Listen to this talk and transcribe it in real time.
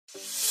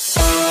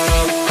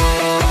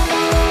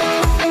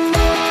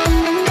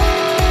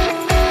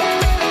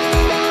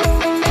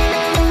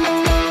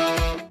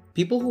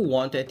People who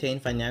want to attain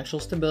financial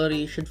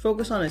stability should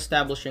focus on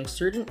establishing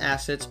certain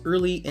assets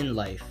early in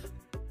life.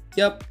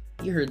 Yup,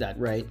 you heard that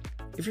right.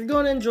 If you're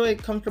going to enjoy a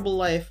comfortable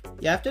life,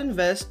 you have to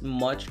invest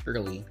much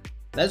early.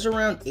 That's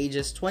around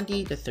ages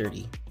 20 to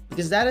 30,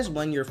 because that is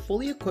when you're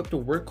fully equipped to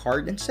work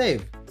hard and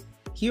save.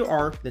 Here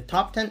are the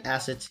top 10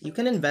 assets you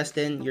can invest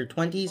in your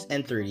 20s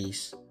and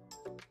 30s.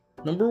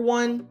 Number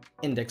 1.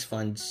 Index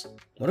funds.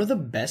 One of the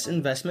best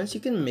investments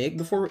you can make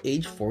before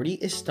age 40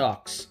 is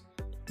stocks.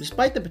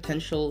 Despite the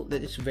potential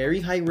that it's very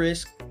high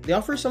risk, they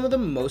offer some of the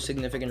most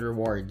significant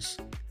rewards.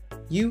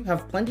 You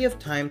have plenty of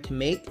time to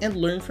make and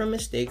learn from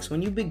mistakes when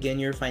you begin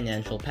your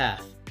financial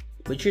path,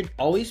 but you should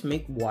always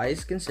make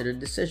wise, considered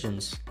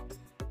decisions.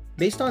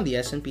 Based on the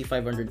S&P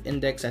 500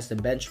 index as the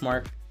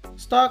benchmark,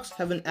 stocks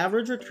have an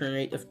average return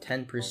rate of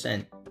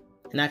 10%.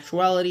 In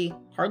actuality,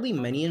 hardly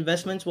many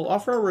investments will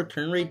offer a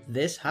return rate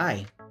this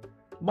high.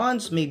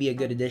 Bonds may be a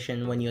good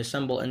addition when you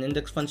assemble an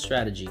index fund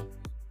strategy.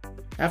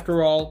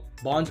 After all,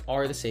 bonds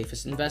are the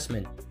safest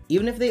investment,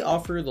 even if they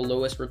offer the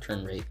lowest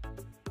return rate.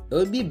 It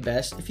would be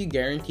best if you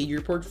guaranteed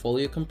your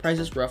portfolio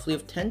comprises roughly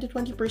of 10 to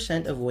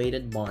 20% of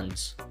weighted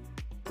bonds.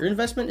 Your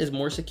investment is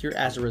more secure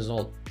as a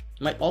result.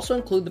 You might also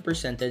include the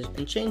percentage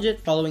and change it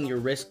following your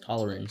risk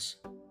tolerance.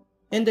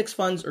 Index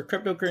funds or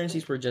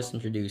cryptocurrencies were just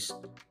introduced.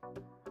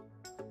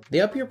 They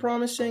appear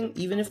promising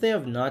even if they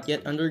have not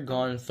yet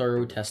undergone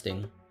thorough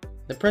testing.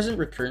 The present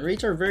return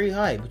rates are very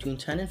high, between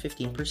 10 and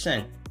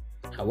 15%.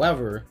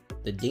 However,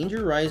 the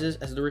danger rises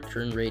as the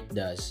return rate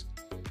does.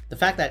 The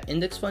fact that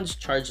index funds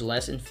charge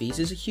less in fees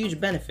is a huge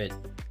benefit.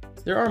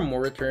 There are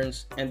more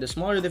returns, and the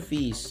smaller the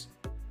fees.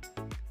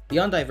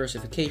 Beyond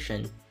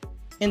diversification,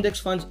 index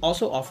funds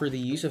also offer the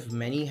use of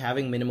many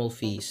having minimal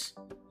fees.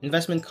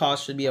 Investment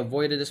costs should be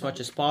avoided as much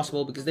as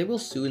possible because they will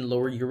soon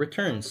lower your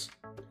returns.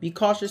 Be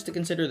cautious to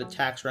consider the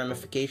tax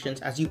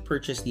ramifications as you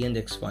purchase the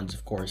index funds,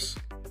 of course.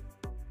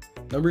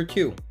 Number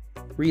 2.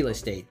 Real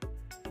estate.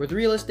 With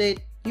real estate,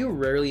 you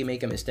rarely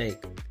make a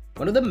mistake.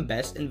 One of the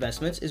best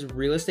investments is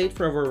real estate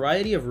for a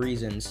variety of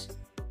reasons.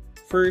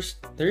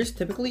 First, there is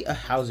typically a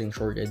housing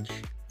shortage,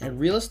 and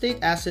real estate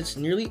assets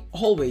nearly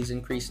always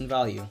increase in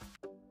value.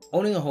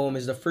 Owning a home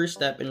is the first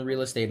step in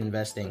real estate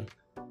investing.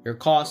 Your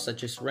costs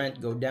such as rent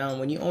go down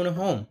when you own a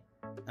home.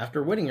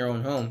 After winning your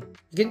own home,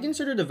 you can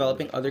consider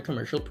developing other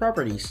commercial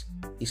properties.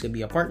 These could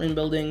be apartment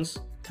buildings,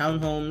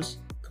 townhomes,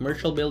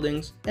 commercial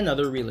buildings, and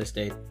other real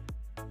estate.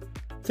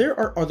 There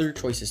are other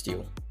choices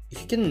too. If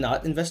you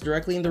cannot invest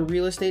directly in the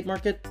real estate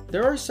market,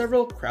 there are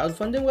several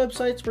crowdfunding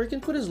websites where you can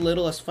put as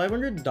little as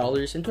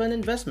 $500 into an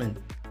investment.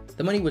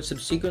 The money would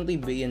subsequently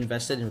be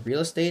invested in real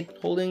estate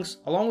holdings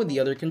along with the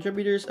other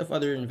contributors of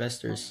other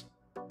investors.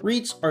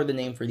 REITs are the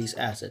name for these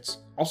assets,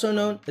 also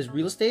known as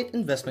real estate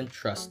investment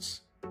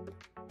trusts.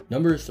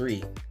 Number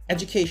 3.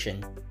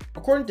 Education.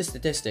 According to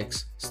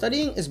statistics,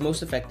 studying is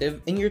most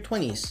effective in your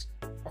 20s.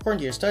 According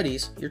to your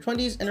studies, your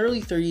 20s and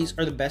early 30s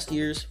are the best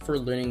years for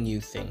learning new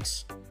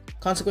things.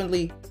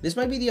 Consequently, this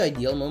might be the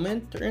ideal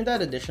moment to earn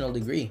that additional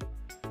degree.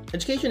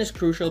 Education is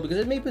crucial because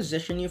it may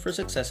position you for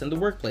success in the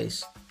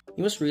workplace.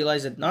 You must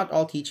realize that not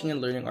all teaching and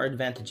learning are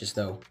advantages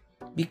though.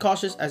 Be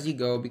cautious as you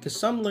go because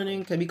some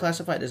learning can be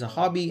classified as a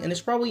hobby and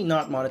is probably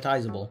not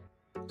monetizable.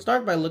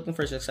 Start by looking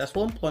for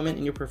successful employment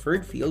in your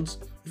preferred fields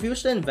if you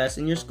wish to invest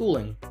in your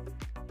schooling.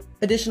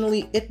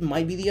 Additionally, it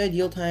might be the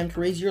ideal time to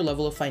raise your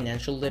level of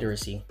financial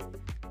literacy.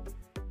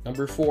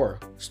 Number 4.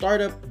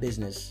 Startup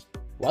business.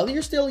 While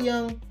you're still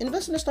young,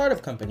 invest in a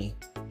startup company.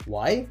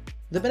 Why?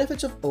 The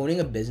benefits of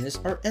owning a business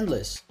are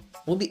endless.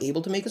 You'll be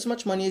able to make as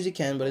much money as you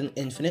can with an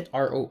infinite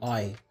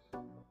ROI.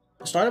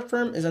 A startup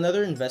firm is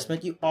another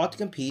investment you ought to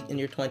compete in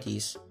your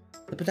 20s.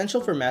 The potential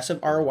for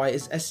massive ROI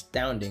is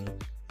astounding.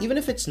 Even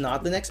if it's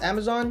not the next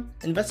Amazon,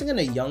 investing in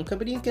a young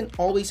company can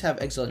always have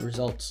excellent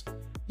results.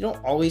 You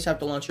don't always have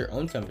to launch your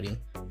own company.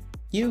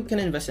 You can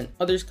invest in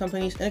others'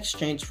 companies in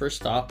exchange for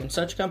stock in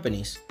such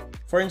companies.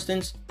 For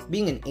instance,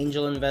 being an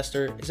angel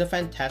investor is a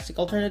fantastic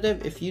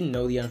alternative if you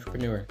know the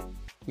entrepreneur.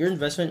 Your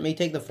investment may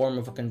take the form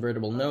of a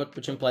convertible note,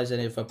 which implies that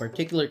if a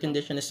particular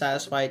condition is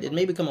satisfied, it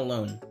may become a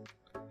loan.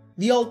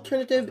 The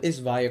alternative is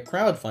via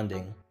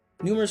crowdfunding.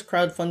 Numerous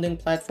crowdfunding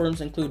platforms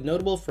include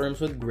notable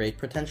firms with great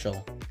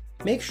potential.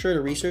 Make sure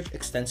to research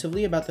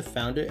extensively about the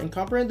founder and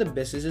comprehend the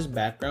business's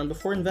background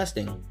before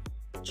investing.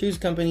 Choose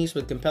companies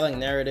with compelling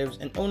narratives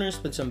and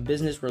owners with some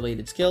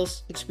business-related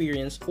skills,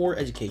 experience, or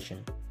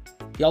education.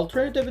 The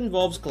alternative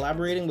involves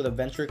collaborating with a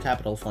venture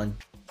capital fund.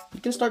 You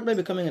can start by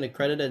becoming an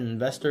accredited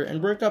investor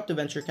and work up to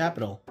venture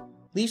capital.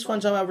 These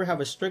funds, however,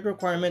 have a strict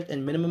requirement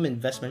and minimum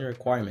investment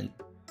requirement.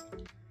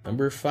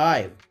 Number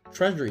 5.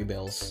 Treasury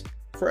bills.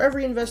 For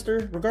every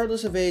investor,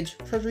 regardless of age,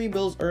 treasury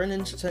bills are an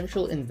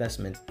essential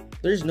investment.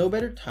 There is no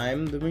better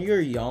time than when you're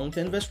young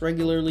to invest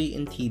regularly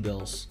in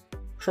T-bills.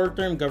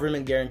 Short-term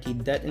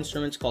government-guaranteed debt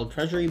instruments called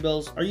treasury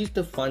bills are used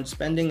to fund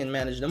spending and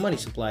manage the money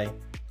supply.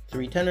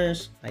 3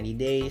 tenors, 90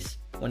 days,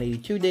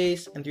 182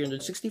 days, and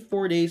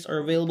 364 days are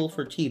available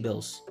for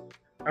T-bills.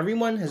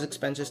 Everyone has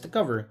expenses to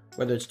cover,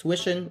 whether it's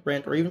tuition,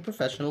 rent, or even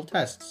professional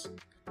tests.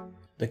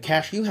 The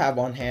cash you have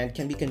on hand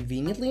can be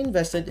conveniently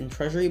invested in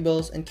treasury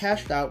bills and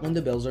cashed out when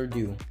the bills are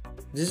due.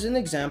 This is an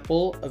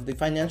example of the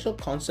financial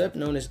concept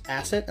known as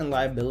asset and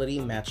liability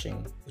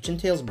matching, which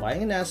entails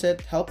buying an asset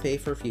to help pay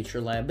for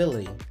future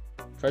liability.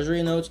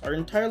 Treasury notes are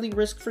entirely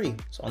risk-free,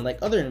 so unlike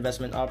other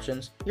investment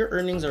options, your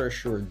earnings are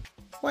assured.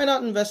 Why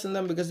not invest in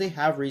them because they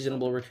have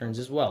reasonable returns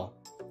as well?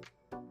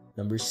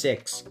 Number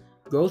 6.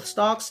 Growth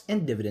stocks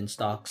and dividend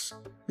stocks.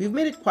 We've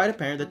made it quite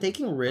apparent that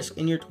taking risk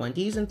in your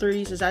 20s and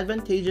 30s is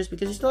advantageous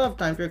because you still have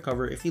time to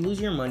recover if you lose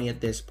your money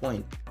at this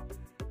point.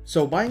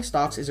 So buying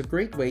stocks is a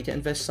great way to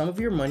invest some of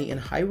your money in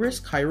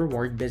high-risk,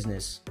 high-reward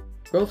business.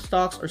 Growth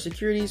stocks are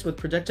securities with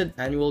projected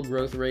annual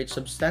growth rates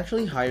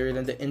substantially higher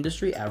than the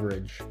industry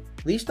average.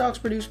 These stocks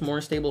produce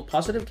more stable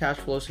positive cash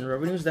flows and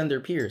revenues than their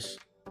peers.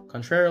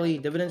 Contrarily,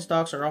 dividend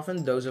stocks are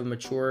often those of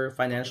mature,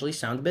 financially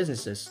sound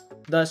businesses.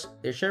 Thus,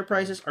 their share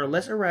prices are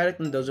less erratic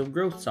than those of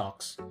growth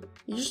stocks.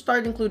 You should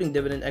start including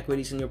dividend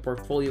equities in your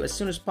portfolio as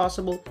soon as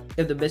possible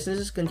if the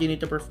businesses continue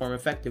to perform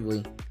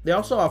effectively. They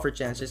also offer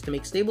chances to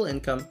make stable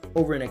income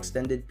over an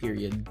extended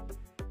period.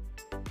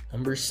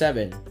 Number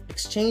 7.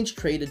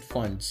 Exchange-traded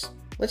funds.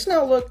 Let's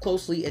now look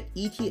closely at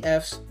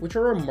ETFs, which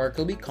are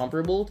remarkably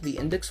comparable to the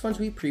index funds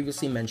we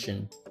previously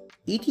mentioned.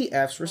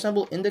 ETFs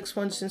resemble index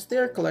funds since they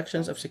are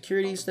collections of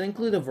securities that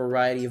include a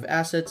variety of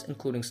assets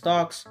including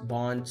stocks,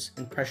 bonds,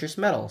 and precious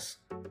metals.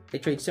 They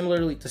trade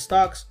similarly to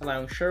stocks,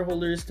 allowing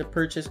shareholders to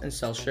purchase and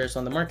sell shares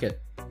on the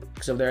market.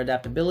 Because of their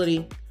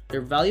adaptability,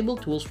 they're valuable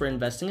tools for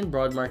investing in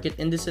broad market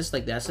indices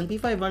like the S&P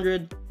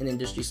 500, in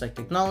industries like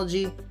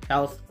technology,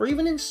 health, or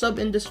even in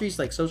sub-industries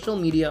like social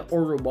media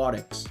or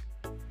robotics.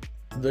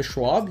 The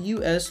Schwab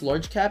US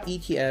Large Cap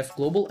ETF,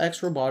 Global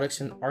X Robotics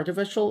and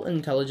Artificial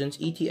Intelligence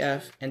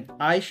ETF, and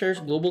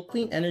iShares Global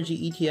Clean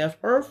Energy ETF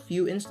are a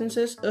few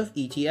instances of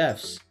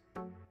ETFs.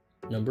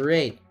 Number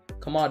 8.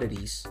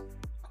 Commodities.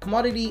 A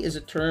commodity is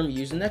a term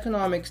used in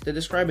economics to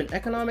describe an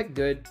economic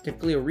good,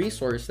 typically a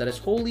resource that is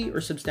wholly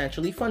or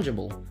substantially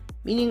fungible,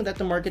 meaning that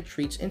the market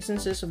treats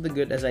instances of the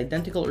good as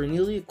identical or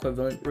nearly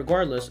equivalent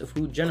regardless of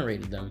who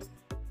generated them.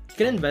 You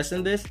can invest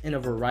in this in a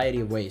variety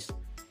of ways.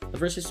 The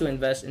first is to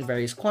invest in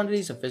various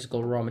quantities of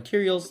physical raw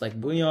materials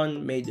like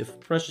bullion made of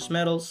precious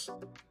metals.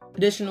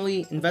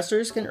 Additionally,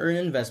 investors can earn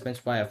investments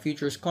via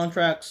futures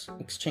contracts,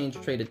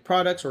 exchange-traded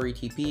products or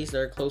ETPs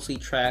that are closely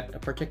tracked a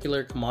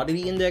particular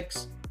commodity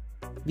index.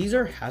 These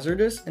are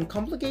hazardous and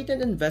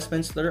complicated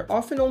investments that are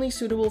often only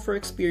suitable for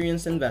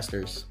experienced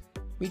investors.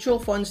 Mutual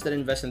funds that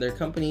invest in their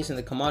companies in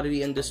the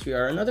commodity industry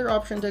are another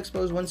option to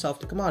expose oneself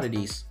to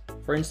commodities.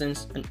 For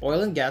instance, an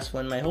oil and gas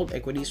fund might hold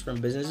equities from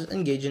businesses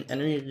engaged in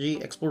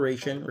energy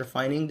exploration,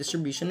 refining,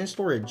 distribution, and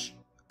storage.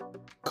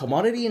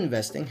 Commodity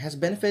investing has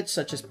benefits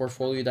such as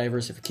portfolio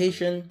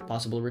diversification,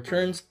 possible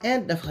returns,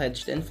 and a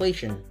hedge to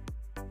inflation.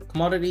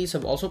 Commodities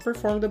have also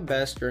performed the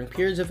best during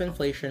periods of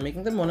inflation,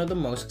 making them one of the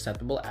most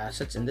acceptable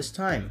assets in this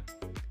time.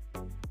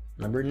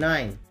 Number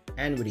 9.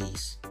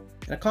 Annuities.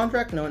 In a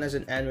contract known as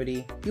an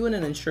annuity, you and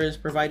an insurance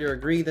provider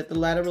agree that the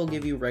latter will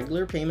give you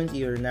regular payment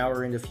either now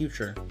or in the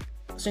future.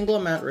 A single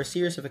amount or a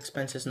series of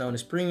expenses known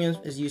as premiums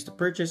is used to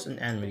purchase an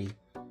annuity.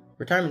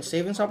 Retirement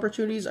savings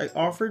opportunities are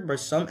offered by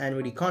some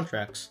annuity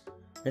contracts.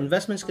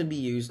 Investments could be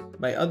used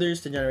by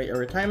others to generate a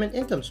retirement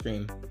income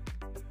stream.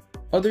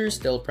 Others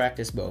still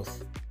practice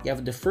both. You have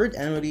a deferred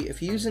annuity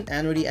if you use an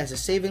annuity as a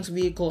savings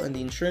vehicle and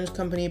the insurance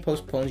company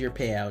postpones your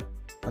payout.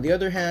 On the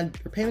other hand,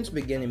 your payments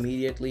begin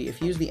immediately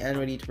if you use the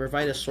annuity to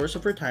provide a source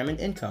of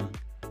retirement income.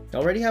 You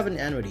already have an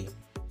annuity.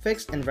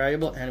 Fixed and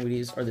variable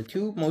annuities are the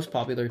two most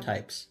popular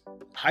types.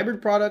 A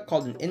hybrid product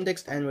called an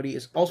indexed annuity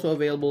is also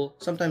available,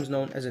 sometimes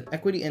known as an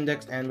equity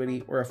indexed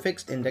annuity or a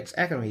fixed index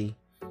annuity.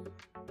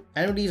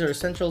 Annuities are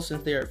essential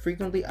since they are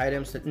frequently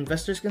items that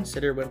investors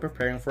consider when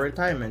preparing for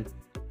retirement.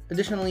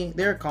 Additionally,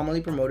 they are commonly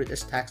promoted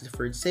as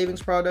tax-deferred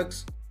savings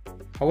products.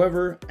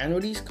 However,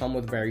 annuities come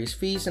with various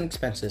fees and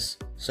expenses,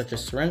 such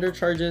as surrender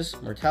charges,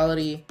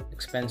 mortality,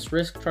 expense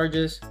risk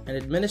charges, and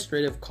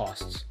administrative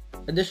costs.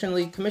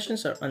 Additionally,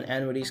 commissions on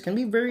annuities can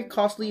be very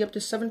costly, up to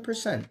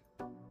 7%.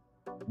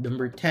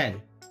 Number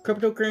 10.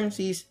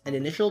 Cryptocurrencies and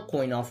initial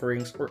coin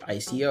offerings or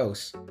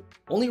ICOs.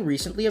 Only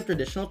recently have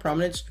traditional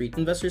prominent street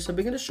investors have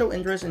begun to show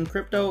interest in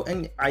crypto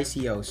and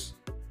ICOs.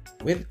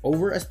 With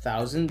over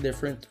 1,000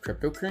 different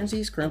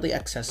cryptocurrencies currently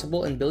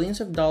accessible and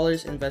billions of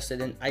dollars invested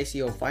in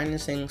ICO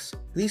financings,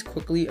 these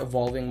quickly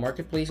evolving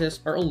marketplaces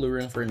are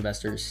alluring for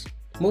investors.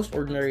 Most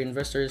ordinary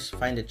investors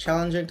find it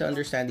challenging to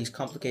understand these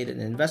complicated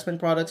investment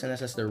products and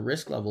assess their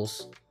risk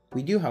levels.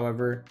 We do,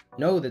 however,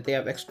 know that they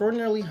have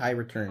extraordinarily high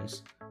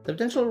returns. The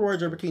potential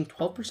rewards are between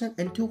 12%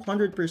 and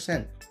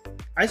 200%.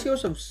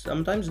 ICOs have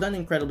sometimes done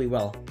incredibly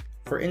well.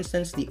 For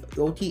instance, the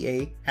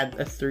OTA had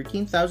a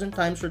 13,000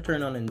 times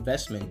return on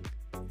investment.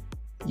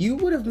 You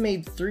would have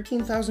made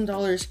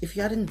 $13,000 if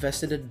you had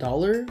invested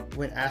 $1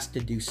 when asked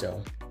to do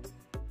so.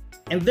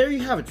 And there you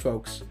have it,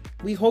 folks.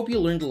 We hope you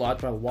learned a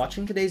lot while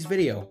watching today's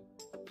video.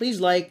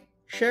 Please like,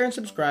 share, and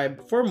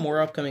subscribe for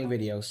more upcoming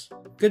videos.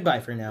 Goodbye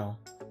for now.